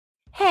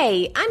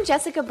Hey, I'm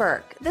Jessica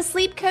Burke, the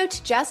sleep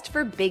coach just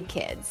for big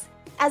kids.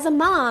 As a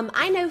mom,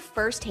 I know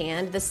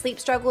firsthand the sleep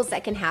struggles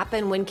that can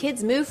happen when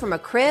kids move from a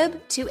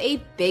crib to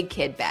a big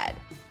kid bed.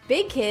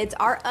 Big kids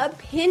are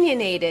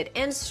opinionated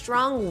and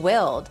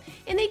strong-willed,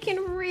 and they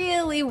can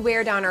really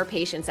wear down our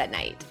patience at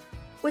night.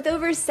 With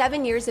over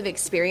 7 years of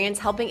experience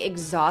helping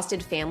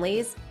exhausted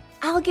families,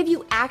 I'll give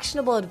you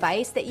actionable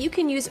advice that you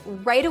can use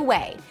right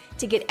away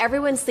to get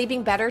everyone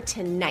sleeping better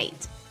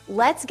tonight.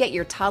 Let's get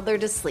your toddler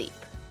to sleep.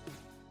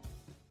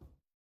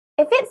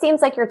 If it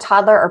seems like your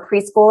toddler or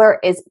preschooler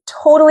is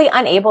totally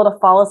unable to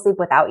fall asleep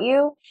without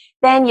you,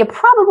 then you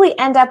probably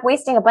end up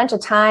wasting a bunch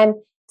of time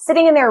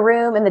sitting in their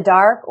room in the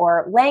dark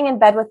or laying in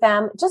bed with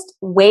them, just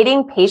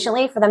waiting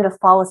patiently for them to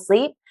fall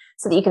asleep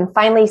so that you can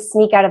finally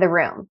sneak out of the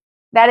room.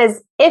 That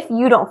is, if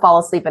you don't fall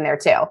asleep in there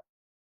too.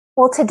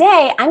 Well,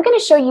 today I'm going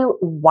to show you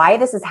why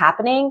this is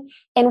happening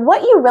and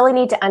what you really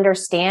need to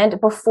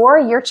understand before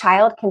your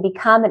child can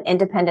become an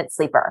independent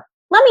sleeper.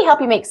 Let me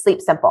help you make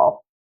sleep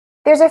simple.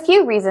 There's a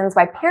few reasons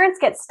why parents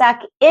get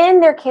stuck in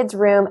their kids'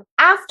 room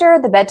after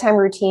the bedtime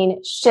routine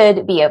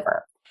should be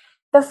over.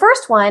 The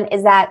first one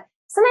is that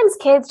sometimes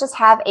kids just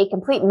have a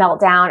complete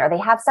meltdown or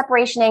they have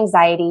separation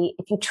anxiety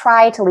if you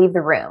try to leave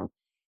the room.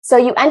 So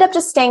you end up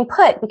just staying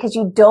put because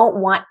you don't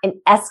want an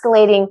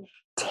escalating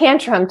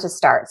tantrum to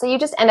start. So you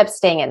just end up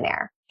staying in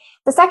there.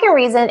 The second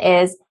reason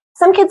is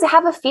some kids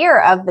have a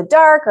fear of the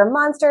dark or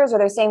monsters, or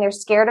they're saying they're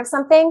scared of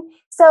something.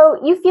 So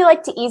you feel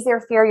like to ease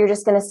their fear, you're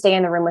just going to stay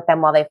in the room with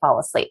them while they fall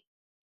asleep.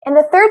 And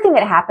the third thing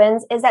that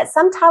happens is that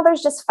some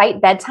toddlers just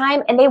fight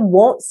bedtime and they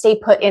won't stay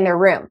put in their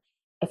room.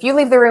 If you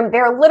leave the room,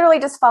 they're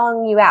literally just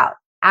following you out,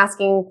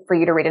 asking for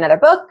you to read another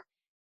book,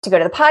 to go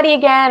to the potty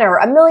again, or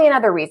a million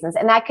other reasons.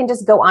 And that can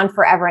just go on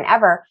forever and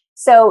ever.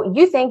 So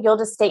you think you'll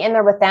just stay in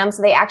there with them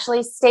so they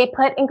actually stay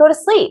put and go to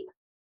sleep.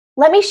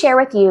 Let me share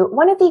with you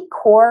one of the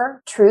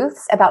core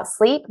truths about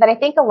sleep that I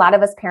think a lot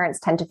of us parents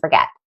tend to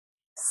forget.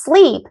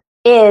 Sleep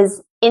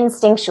is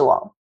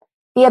instinctual.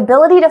 The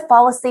ability to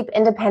fall asleep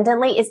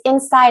independently is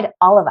inside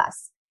all of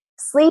us.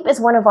 Sleep is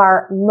one of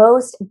our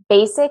most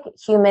basic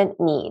human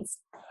needs.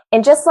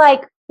 And just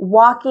like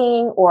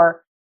walking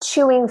or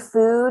chewing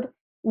food,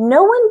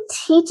 no one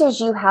teaches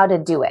you how to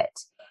do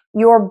it.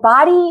 Your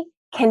body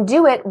can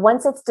do it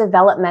once it's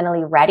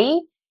developmentally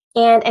ready.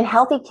 And in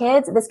healthy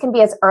kids, this can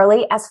be as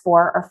early as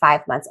 4 or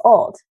 5 months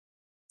old.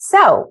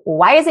 So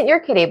why isn't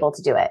your kid able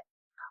to do it?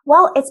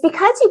 Well, it's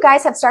because you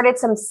guys have started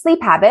some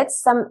sleep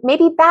habits, some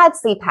maybe bad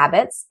sleep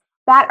habits,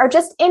 that are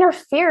just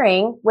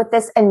interfering with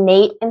this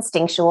innate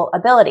instinctual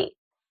ability.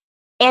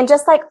 And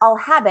just like all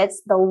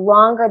habits, the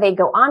longer they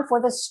go on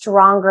for, the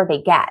stronger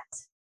they get.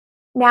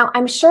 Now,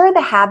 I'm sure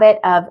the habit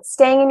of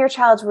staying in your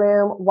child's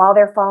room while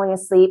they're falling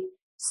asleep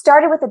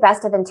started with the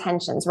best of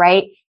intentions,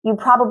 right? You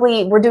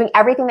probably were doing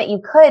everything that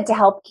you could to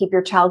help keep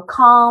your child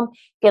calm,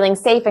 feeling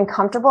safe and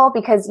comfortable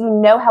because you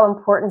know how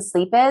important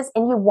sleep is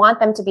and you want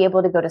them to be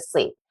able to go to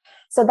sleep.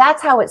 So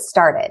that's how it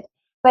started.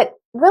 But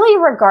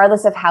really,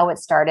 regardless of how it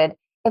started,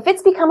 if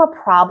it's become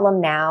a problem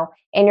now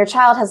and your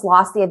child has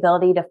lost the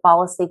ability to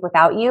fall asleep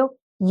without you,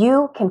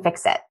 you can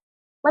fix it.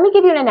 Let me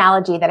give you an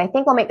analogy that I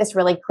think will make this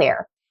really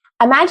clear.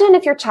 Imagine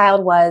if your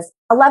child was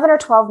 11 or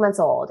 12 months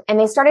old and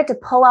they started to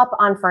pull up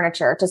on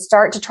furniture to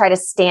start to try to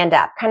stand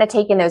up, kind of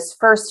taking those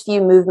first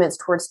few movements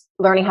towards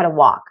learning how to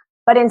walk.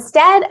 But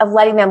instead of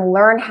letting them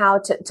learn how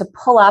to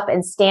pull up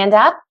and stand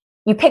up,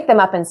 you pick them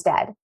up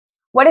instead.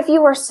 What if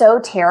you were so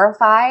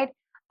terrified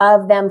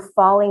of them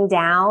falling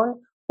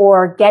down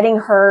or getting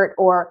hurt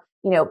or,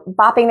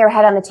 bopping their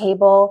head on the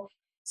table?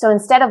 So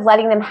instead of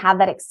letting them have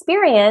that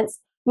experience,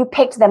 you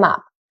picked them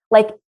up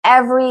like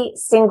every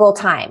single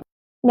time.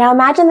 Now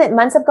imagine that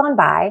months have gone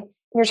by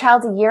and your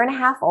child's 1.5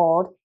 years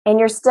old and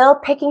you're still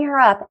picking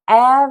her up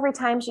every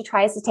time she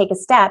tries to take a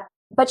step,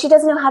 but she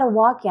doesn't know how to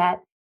walk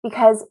yet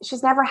because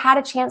she's never had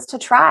a chance to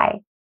try.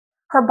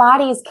 Her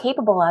body is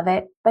capable of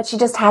it, but she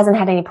just hasn't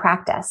had any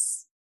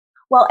practice.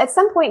 Well, at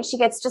some point she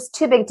gets just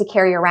too big to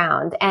carry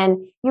around and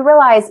you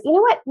realize, you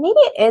know what, maybe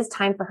it is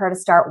time for her to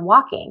start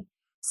walking.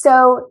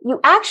 So you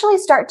actually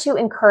start to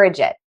encourage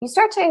it. You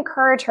start to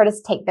encourage her to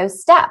take those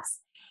steps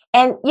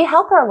and you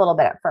help her a little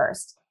bit at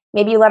first.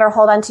 Maybe you let her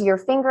hold onto your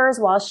fingers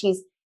while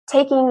she's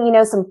taking,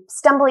 some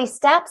stumbly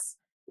steps.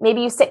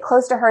 Maybe you sit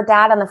close to her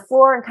dad on the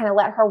floor and kind of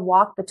let her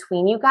walk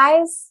between you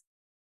guys.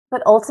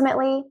 But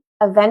ultimately,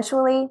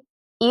 eventually,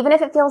 even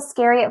if it feels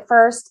scary at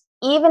first,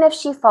 even if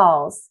she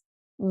falls,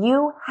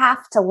 you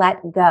have to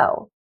let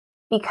go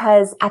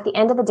because at the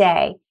end of the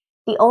day,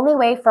 the only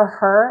way for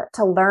her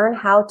to learn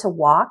how to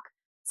walk,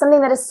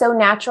 something that is so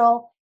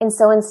natural and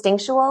so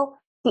instinctual,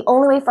 the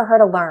only way for her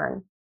to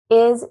learn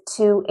is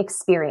to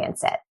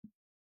experience it.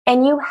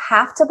 And you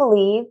have to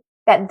believe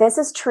that this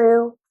is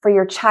true for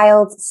your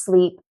child's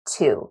sleep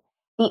too.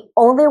 The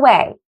only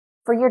way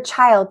for your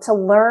child to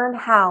learn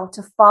how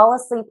to fall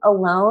asleep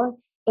alone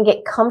and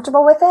get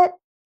comfortable with it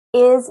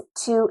is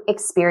to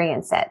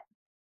experience it.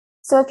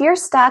 So if you're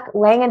stuck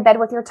laying in bed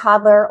with your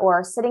toddler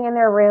or sitting in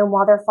their room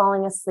while they're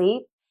falling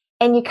asleep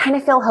and you kind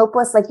of feel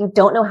hopeless, like you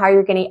don't know how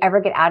you're going to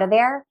ever get out of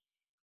there,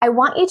 I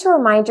want you to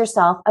remind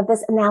yourself of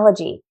this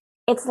analogy.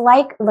 It's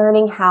like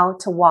learning how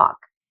to walk.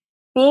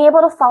 Being able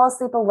to fall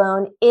asleep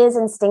alone is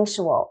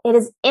instinctual. It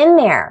is in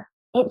there.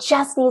 It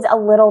just needs a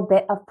little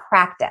bit of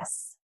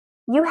practice.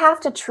 You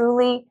have to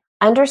truly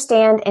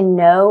understand and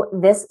know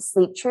this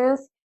sleep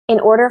truth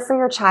in order for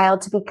your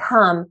child to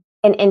become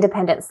an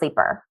independent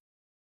sleeper.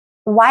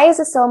 Why is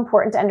this so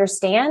important to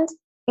understand?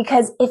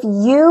 Because if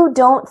you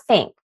don't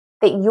think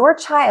that your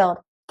child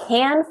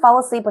can fall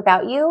asleep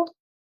without you,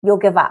 you'll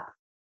give up.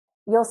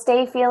 You'll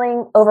stay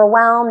feeling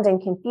overwhelmed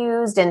and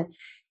confused and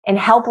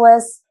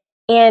helpless,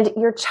 and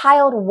your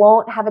child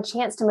won't have a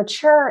chance to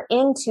mature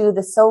into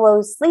the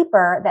solo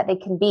sleeper that they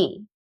can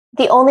be.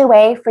 The only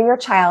way for your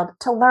child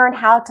to learn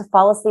how to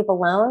fall asleep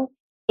alone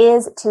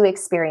is to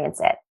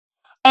experience it.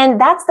 And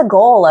that's the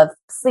goal of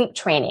sleep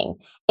training.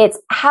 It's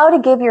how to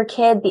give your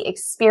kid the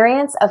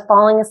experience of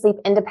falling asleep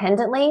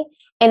independently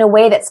in a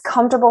way that's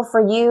comfortable for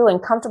you and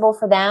comfortable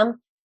for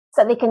them,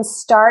 so that they can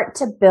start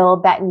to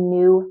build that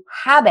new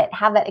habit,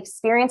 have that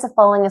experience of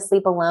falling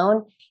asleep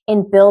alone,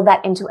 and build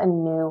that into a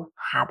new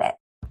habit.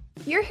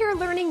 You're here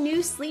learning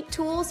new sleep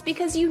tools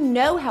because you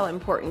know how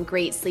important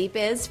great sleep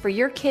is for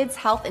your kids'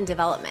 health and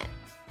development.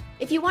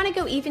 If you want to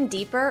go even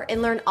deeper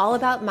and learn all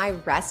about my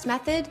rest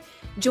method,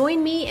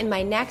 join me in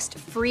my next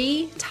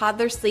free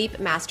Toddler Sleep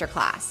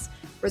Masterclass.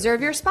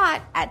 Reserve your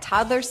spot at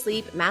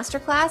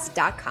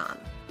toddlersleepmasterclass.com.